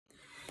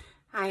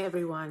Hi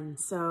everyone.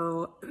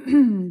 So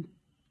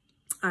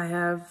I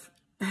have,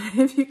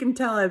 if you can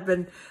tell, I've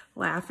been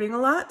laughing a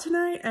lot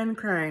tonight and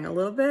crying a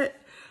little bit.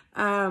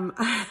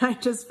 I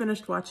just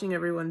finished watching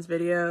everyone's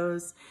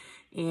videos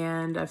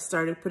and I've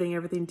started putting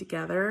everything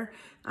together.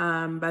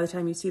 By the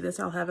time you see this,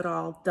 I'll have it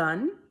all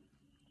done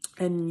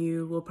and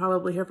you will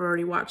probably have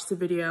already watched the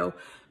video,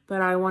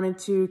 but I wanted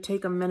to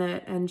take a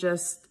minute and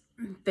just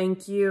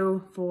thank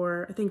you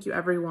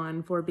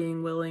everyone for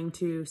being willing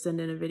to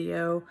send in a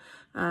video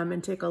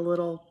and take a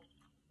little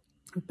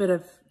bit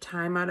of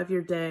time out of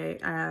your day.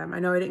 I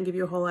know I didn't give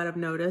you a whole lot of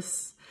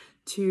notice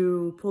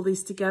to pull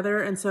these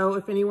together, and so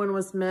if anyone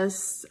was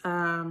missed,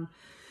 I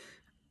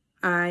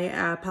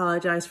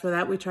apologize for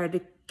that. We tried to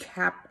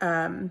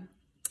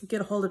get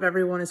a hold of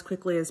everyone as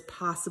quickly as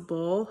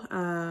possible,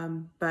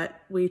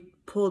 but we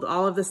pulled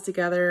all of this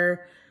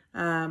together.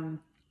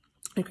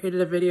 I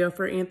created a video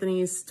for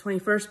Anthony's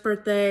 21st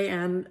birthday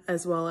and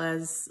as well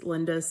as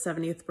Linda's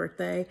 70th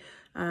birthday,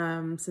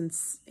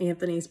 since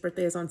Anthony's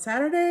birthday is on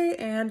Saturday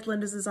and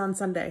Linda's is on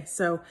Sunday.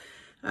 So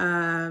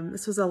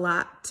this was a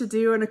lot to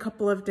do in a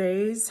couple of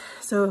days.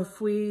 So if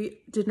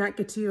we did not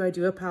get to you, I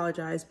do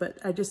apologize, but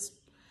I just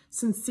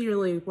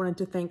sincerely wanted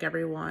to thank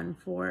everyone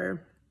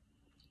for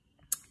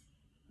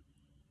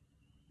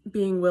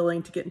being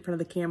willing to get in front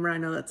of the camera. I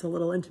know that's a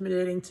little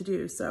intimidating to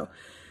do, so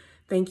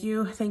thank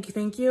you, thank you,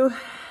 thank you.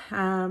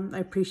 I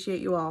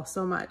appreciate you all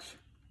so much.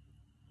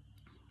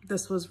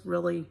 This was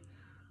really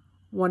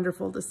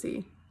wonderful to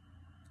see,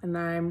 and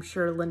I'm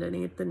sure Linda and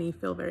Anthony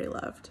feel very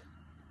loved.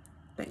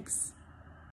 Thanks.